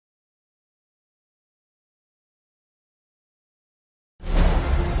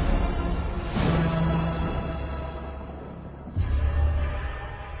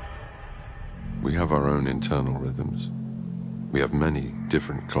We have our own internal rhythms. We have many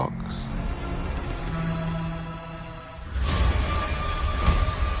different clocks.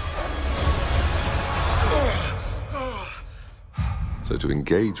 So to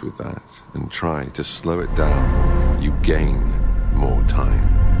engage with that and try to slow it down, you gain more time.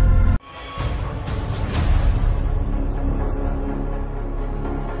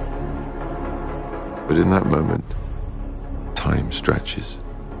 But in that moment, time stretches,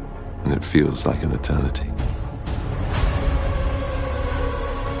 and it feels like an eternity.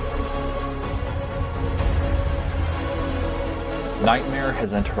 Nightmare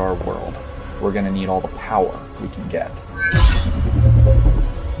has entered our world. We're gonna need all the power we can get.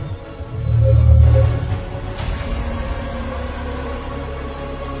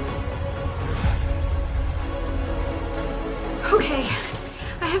 Okay,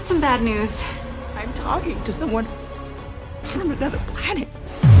 I have some bad news. I'm talking to someone from another planet.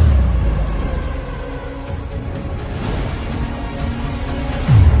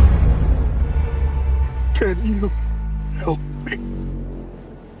 Can you help me?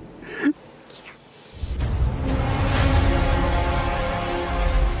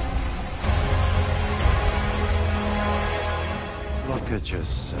 Look at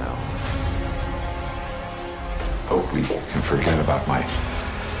yourself. Hope we can forget about my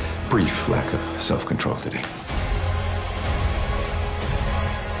brief lack of self-control today.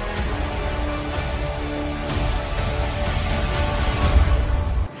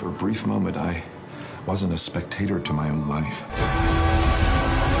 For a brief moment, I wasn't a spectator to my own life.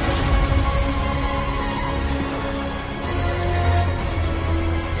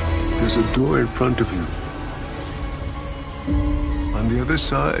 There's a door in front of you. On the other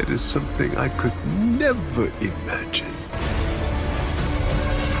side is something I could never imagine.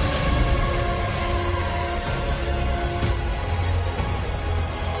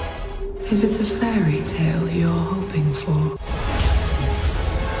 If it's a fairy tale you're hoping for,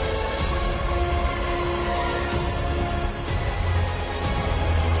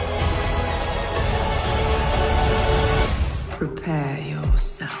 prepare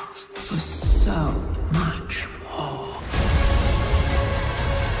yourself for so much more.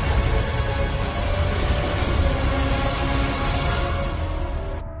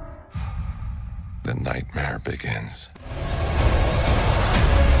 The nightmare begins.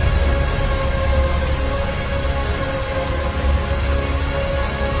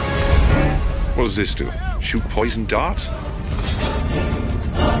 What does this do? Shoot poison darts?